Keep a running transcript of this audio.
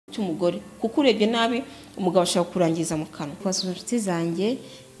cy'umugore kuko urebye nabi umugabo ashaka kurangiza mu kanwa. Kubasuza inshuti zanjye,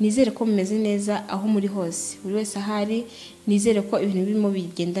 nizere ko mumeze neza aho muri hose, buri wese ahari, nizere ko ibintu birimo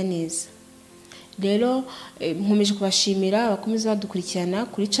bigenda neza. Rero nkomeje kubashimira abakomeza badukurikirana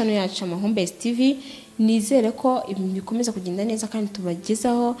kuri channel yacu Mupenzi TV. Nizere ko ibintu bikomeza kugenda neza kandi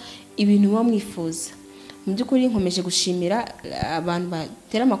tubagezaho ibintu muba mwifuza. Mu by'ukuri nkomeje gushimira abantu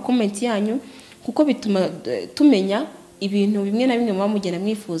batera comment yanyu kuko bituma tumenya ibintu bimwe na bimwe muba mugenda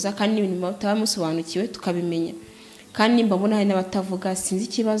mwifuza kandi ibintu mutaba musobanukiwe tukabimenya. Kandi mbabona hari n'abatavuga, sinzi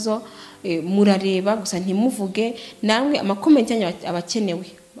ikibazo, murareba gusa ntimuvuge. Namwe comment yanyu abakenewe,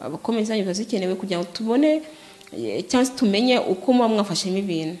 comment yanyu bazikenewe kugira ngo tubone cyangwa tumenye uko muba mwafashemo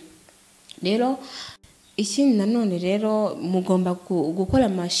ibintu. Rero ikindi nanone rero mugomba gukora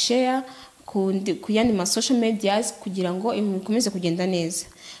share ku yandi ma social medias kugira ngo ibintu bikomeze kugenda neza,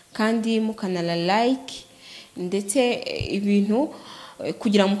 kandi mukanala like ndetse ibintu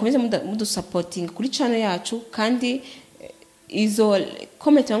kugira ngo mukomeze mudusupport kuri channel yacu. Kandi izo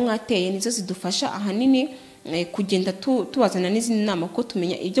comment mwateye nizo zidufasha ahanini kugenda tubazana n'izindi nama ko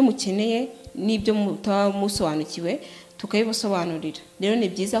tumenya ibyo mukeneye n'ibyo mutamusobanukiwe tukabibasobanurira. Rero ni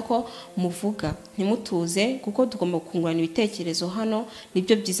byiza ko muvuga ntimutuze kuko tugomba kungurana ibitekerezo hano,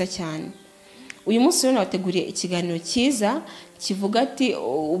 nibyo byiza cyane. Uyu munsi rero nabateguriye ikiganiro cyiza kivuga ati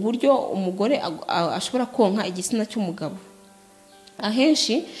uburyo umugore ashobora konka igitsina cy'umugabo.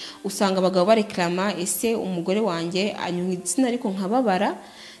 Ahenshi usanga abagabo bareklama, ese umugore wanjye anywa igitsina ariko nkababara.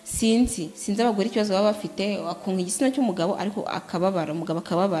 Sinzi abagore ikibazo baba bafite, akonka igitsina cy'umugabo ariko akababara, umugabo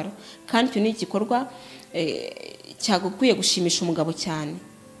akababara. Kandi icyo ni igikorwa cyagukwiye gushimisha umugabo cyane,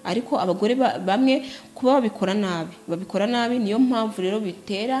 ariko abagore bamwe kuba babikora nabi niyo mpamvu rero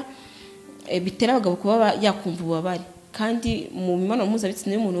bitera abagabo kuba yakumva ububabare. Kandi mu mibonano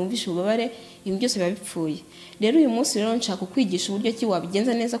mpuzabitsina y'umuntu wumvisha ububabare ibintu byose biba bipfuye. Rero uyu munsi rero nshaka kukwigisha uburyo ki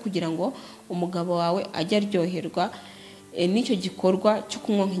wabigenza neza kugira ngo umugabo wawe ajye aryoherwa n'icyo gikorwa cyo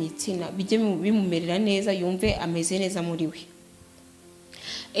kumwonka igitsina, bijye bimumerera neza, yumve ameze neza muri we.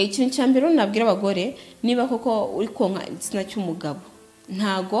 Ikintu cya mbere nabwira abagore, niba koko uri konka igitsina cy'umugabo,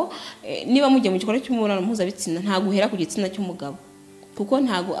 ntago niba mugiye mu gikorwa cy'umubonano mpuzabitsina ntago uhera ku gitsina cy'umugabo kuko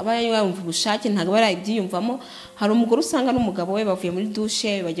ntago aba yumva ubushake, ntago barabyiyumvamo. Hari umugore usanga n'umugabo we bavuye muri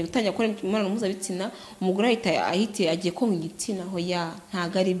douche bagiye gutangira gukora imibonano mpuzabitsina, umugore ahita agiye konka igitsina. Hoya,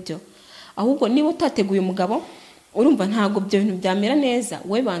 ntago ari byo. Ahubwo niba utateguye umugabo, urumva ntago byo bintu byamera neza.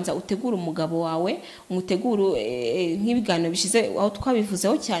 We banza utegura umugabo wawe, umuteguru nk'ibiganiro bishize aho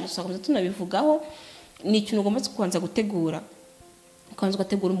twabivuzeho cyane, tuzakomeza tunabivugaho. Ni ikintu ugomba kubanza gutegura. Ukanza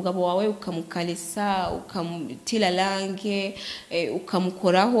ugategura umugabo wawe, ukamukaresa, ukamutira lange,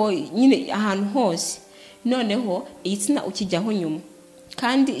 ukamukoraho nyine ahantu hose. Noneho igitsina ukijyaho nyuma.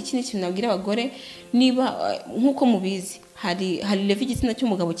 Kandi ikindi kintu nabwira abagore, niba nkuko mubizi hari level igitsina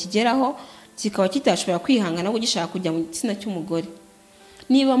cy'umugabo kigeraho kikaba kitashobora kwihangana ngo gishaka kujya mu gitsina cy'umugore.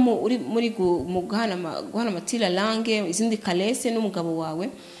 Niba muri guhana amatira lange, izindi karese n'umugabo wawe,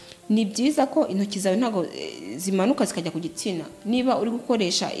 ni byiza ko intoki zawe ntago zimanuka zikajya ku gitsina. Niba uri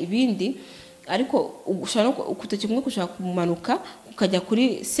gukoresha ibindi ariko ushaka ukutoki kumwe kushaka kumanuka ukajya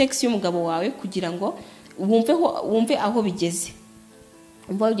kuri sex y'umugabo wawe kugira ngo wumve aho bigeze.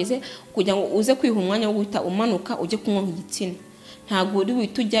 Kugira ngo uze kwiha umwanya wo guhita umanuka ujye kumwonka igitsina. Ntago uri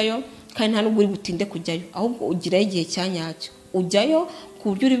witujyayo kandi nta nubwo uri butinde kujyayo, ahubwo ugirayo igihe cyanyacyo. Ujyayo ku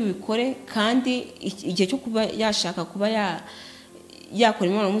buryo uri bubikore, kandi igihe cyo kuba yashaka kuba yakora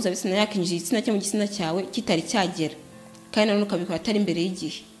imibonano mpuzabitsina yakinjira igitsina cyo mu gitsina cyawe kitari cyagera, kandi nanone ukabikora atari imbere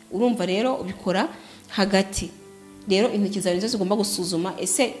y'igihe. Urumva rero ubikora hagati. Rero intoki zawe nizo zigomba gusuzuma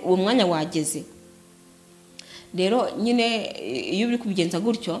ese uwo mwanya wageze. Rero nyine iyo uri kubigenza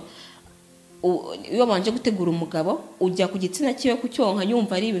gutyo, iyo banje gutegura umugabo, ujya ku gitsina cyiwe kucyonka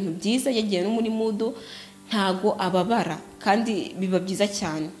yumva ari ibintu byiza, yagiye no muri mudu, ntago ababara kandi biba byiza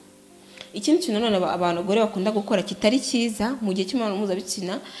cyane. Ikindi kintu none abagore bakunda gukora kitari cyiza mu gihe cy'imibonano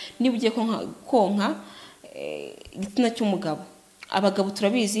mpuzabitsina, niba ugiye konka igitsina cy'umugabo. Abagabo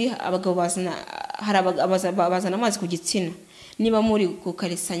turabizi, abagabo bazana amazi ku gitsina. Niba muri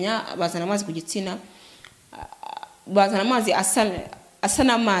gukarisanya bazana amazi ku gitsina, bazana amazi asa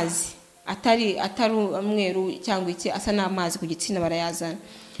n'amazi atari umweru cyangwa iki, asa n'amazi ku gitsina barayazana.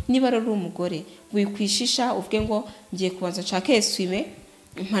 Niba rero umugore wikwishisha uvuge ngo ngiye kubanza nshake eswime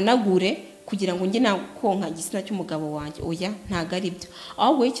mpanagure kugira ngo njye nakonka igitsina cy'umugabo wanjye, oya, ntago ari byo.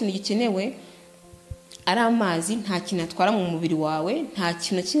 Ahubwo ikintu gikenewe ari amazi, nta kintu atwara mu mubiri wawe, nta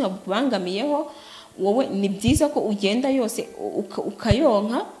kintu kimwe kubangamiyeho. Wowe ni byiza ko ugenda yose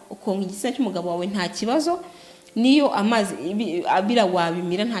ukayonka, ukonka igitsina cy'umugabo wawe nta kibazo. Niyo amazi abira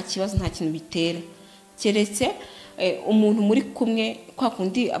wabimira nta kibazo, nta kintu bitera. Keretse umuntu muri kumwe kwa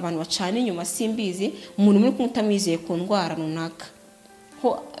kundi abantu bacana inyuma simbizi umuntu muri kumwe utamwizeye ku ndwara runaka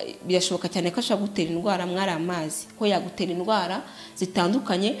ho birashoboka cyane ko ashobora gutera indwara mwari amazi ko yagutera indwara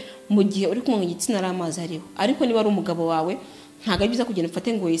zitandukanye mu gihe uri kumwe igitsina ari amazi ariho ariko niba ari umugabo wawe ntago ari byiza kugenda ufate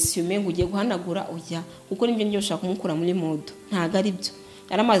ngo yisume ngo ugiye guhanagura ujya kuko nibyo ngiye ushaka kumukura muri modo ntago ari byo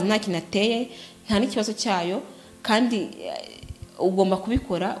ari amazi nta kintu ateye nta n'ikibazo cyayo kandi ugomba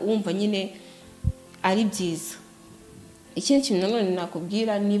kubikora wumva nyine ari byiza. Ikindi kintu nanone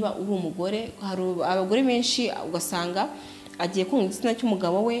nakubwira niba uri umugore hari abagore benshi ugasanga agiye kumva igitsina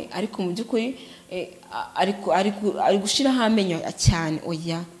cy'umugabo we ariko mu by'ukuri ari gushiraho amenyo cyane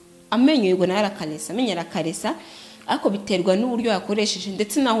oya amenyo yego nayo arakaresa amenyo arakaresa ariko biterwa n'uburyo yakoresheje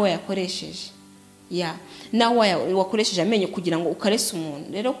ndetse naho yakoresheje naho wakoresheje amenyo kugira ngo ukarese umuntu.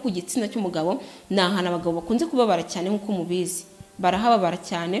 Rero ku gitsina cy'umugabo ni ahantu abagabo bakunze kubabara cyane nk'uko mubizi barahababara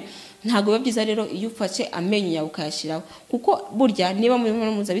cyane ntago biba byiza rero iyo ufashe amenyo yawe ukayashiraho kuko burya niba muri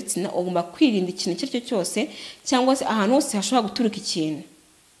mpuzabitsina ugomba kwirinda ikintu icyo cyo cyose cyangwa se ahantu hose hashobora guturuka ikintu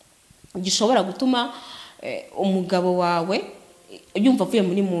gishobora gutuma umugabo wawe yumva avuye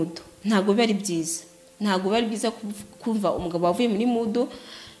muri mudo ntago biba ari byiza ntago biba ari byiza kumva umugabo wavuye muri mudo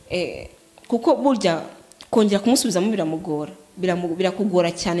kuko burya kongera kumusubizamo birakugora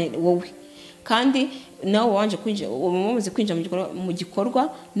cyane wowe kandi nawe wanje kwinjira mu gikorwa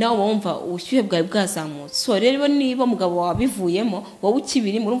nawe wumva ubushyuhe bwawe bwazamutse so rero niba umugabo wabivuyemo wowe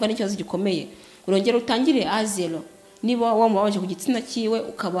ukibiri murumva n'ikibazo gikomeye urongera utangire A0 niba waje ku gitsina kiwe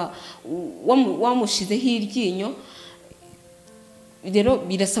ukaba wamushizeho iryinyo rero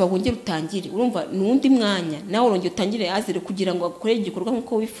birasaba wongera utangire urumva nundi mwanya nawe urongera utangire A0 kugira ngo akore igikorwa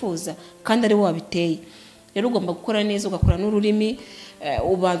nkuko wifuza kandi ari wowe wabiteye. Rero ugomba gukora neza ugakora n'ururimi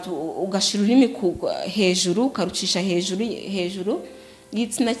ugashira ururimi hejuru ukarucisha hejuru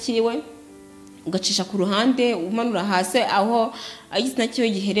y'igitsina kiwe ugacisha ku ruhande umanura hasi aho igitsina kiwe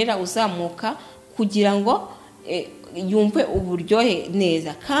giherera uzamuka kugira ngo yumve uburyohe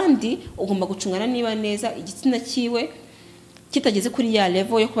neza kandi ugomba gucungana niba neza igitsina kiwe kitageze kuri ya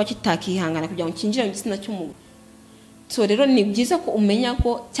level yo kuba kitakihangana kugira ngo kinjire mu gitsina cy'umuntu. So rero ni byiza ko umenya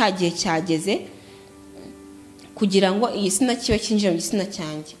ko cyagiye cyageze kugira ngo igitsina kiwe kinjire mu gitsina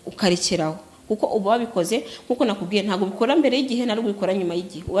cyanjye ukarekeraho kuko uba wabikoze nkuko nakubwiye ntago bikora mbere y'igihe nari gukora nyuma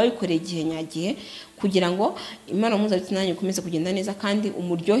y'igihe uba bikoreye igihe nyagihe kugira ngo imana mpuzabitsina ikomeze kugenda neza kandi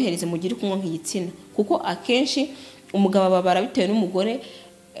umuryohereze mugire kumwe nk'igitsina kuko akenshi umugabo ababara bitewe n'umugore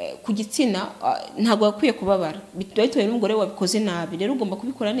ku gitsina ntago yakwiye kubabara bitewe n'umugore wabikoze nabi. Rero ugomba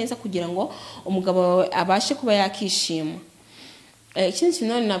kubikora neza kugira ngo umugabo wawe abashe kuba yakishima. Ikindi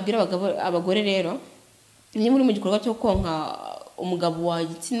kintu nabwira abagore rero ni muri mu gikorwa cyo konka umugabo wa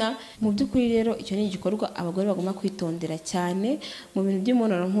gitsina mu by'ukuri rero icyo ni igikorwa abagore bagomba kwitondera cyane mu bintu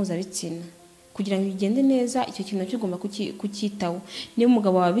by'imibonano mpuzabitsina kugira ngo bigende neza. Icyo kintu kigomba kucyitaho niba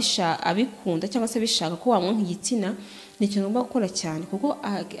umugabo abikunda cyangwa se bishaka ko wamwonka igitsina ni ikintu ugomba gukora cyane kuko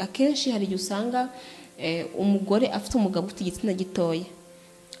akenshi hari igihe usanga umugore afite umugabo ufite igitsina gitoya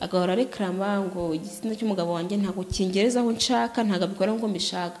agahora reklama ngo igitsina cy'umugabo wanjye ntago kingereza aho nshaka ntago abikora ngo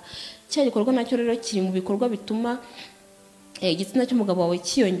mbishaka. Cya gikorwa nacyo rero kiri mu bikorwa bituma igitsina cy'umugabo wawe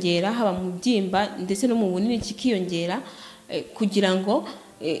kiyongera haba mu byimba ndetse no mu bunini kikiyongera kugira ngo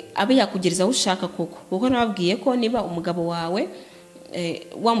abe yakugereza aho ushaka kuko nababwiye ko niba umugabo wawe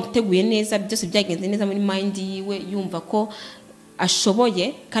wamuteguye neza byose byagenze neza muri mind yiwe yumva ko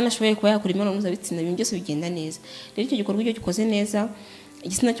ashoboye kandi ashoboye kuba yakora imibonano mpuzabitsina ibintu byose bigenda neza. Rero icyo gikorwa iyo gikoze neza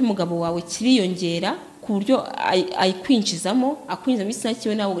igitsina cy'umugabo wawe kiriyongera ku buryo akwinjizamo igitsina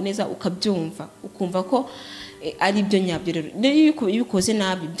kiwe nawe neza ukabyumva ukumva ko ari byo nyabyo. Rero iyo ubikoze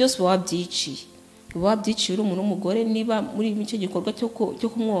nabi byose uba wabyiciye uri umuntu w'umugore niba muri icyo gikorwa cyo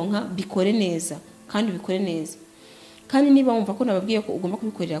kumwonka bikore neza kandi bikore neza kandi niba wumva ko nababwiye ko ugomba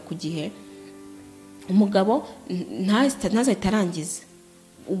kubikorera ku gihe umugabo ntazahita arangiza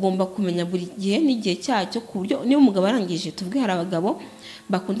ugomba kumenya buri gihe n'igihe cyacyo ku buryo niba umugabo arangije tuvuge hari abagabo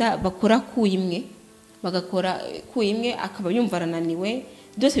bakora ku imwe bagakora ku imwe akaba yumva arananiwe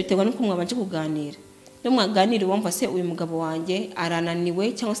byose biterwa n'uko mwabanje kuganira iyo mwaganira wumva se uyu mugabo wanjye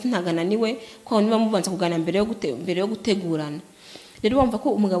arananiwe cyangwa se ntagananiwe ko niba mubanza kuganira mbere yo gutegurana. Rero wumva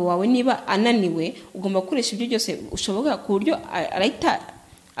ko umugabo wawe niba ananiwe ugomba gukoresha ibyo byose ushoboka ku buryo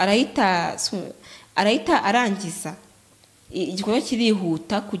arahita arangiza igikorwa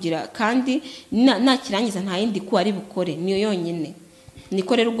kirihuta kugira kandi nakirangiza nta yindi ko ari bukore niyo yonyine.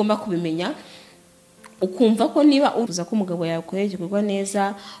 Niko rero ugomba kubimenya ukumva ko niba uruza ko umugabo yakoreye igikorwa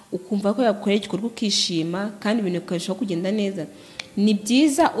neza ukumva ko yakoreye igikorwa ukishima kandi ibintu bikarushaho kugenda neza. Ni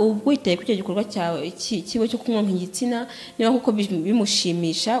byiza ubwo witaye ku icyo gikorwa cyawe kiwe cyo kumwonka igitsina niba kuko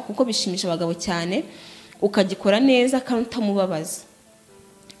bimushimisha kuko bishimisha abagabo cyane ukagikora neza kandi utamubabaza.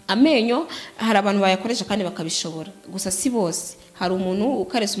 Amenyo hari abantu bayakoresha kandi bakabishobora, gusa si bose. Hari umuntu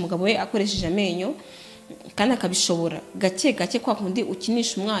ukaresa umugabo we akoresheje amenyo kandi akabishobora gake gake, kwa kundi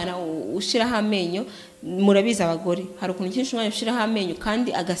ukinisha umwana ushiraho amenyo. Murabizi abagore hari ukuntu ukinisha umwana ushiraho amenyo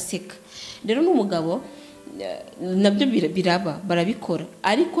kandi agaseka. Rero n'umugabo nabyo biraba barabikora,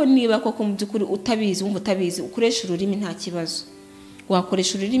 ariko niba koko mu byukuri utabizi, wumva utabizi, ukoresha ururimi nta kibazo.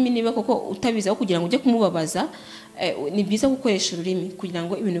 Wakoresha ururimi niba koko utabizi, aho kugira ngo ujye kumubabaza. Ni byiza gukoresha ururimi kugira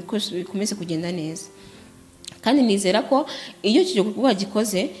ngo ibintu bikomeze kugenda neza. Kandi nizera ko iyo icyo gikorwa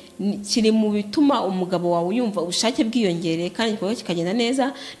gikoze kiri mu bituma umugabo wawe yumva ubushake bwiyongereye kandi igikorwa kikagenda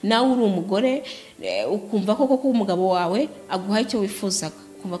neza, nawe uri umugore ukumva koko ko umugabo wawe aguha icyo wifuzaga,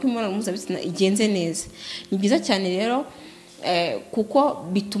 kumva ko imibonano mpuzabitsina igenze neza. Ni byiza cyane rero kuko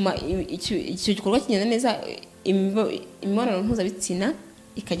bituma icyo gikorwa kigenda neza, imibonano mpuzabitsina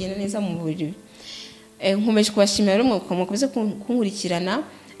ikagenda neza mu mubiri. Nkomeje kubashimira rero mukomeze kunkurikirana,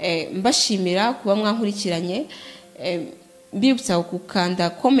 mbashimira kuba mwankurikiranye, mbibutsa gukanda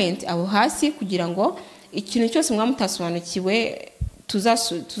comment aho hasi kugira ngo ikintu cyose mwamutasobanukiwe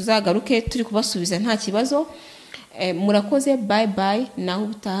tuzagaruke turi kubasubiza nta kibazo. Murakoze, bye bye, naho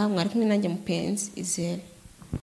ubutaha. Mwari kumwe nanjye Mupenzi Izere.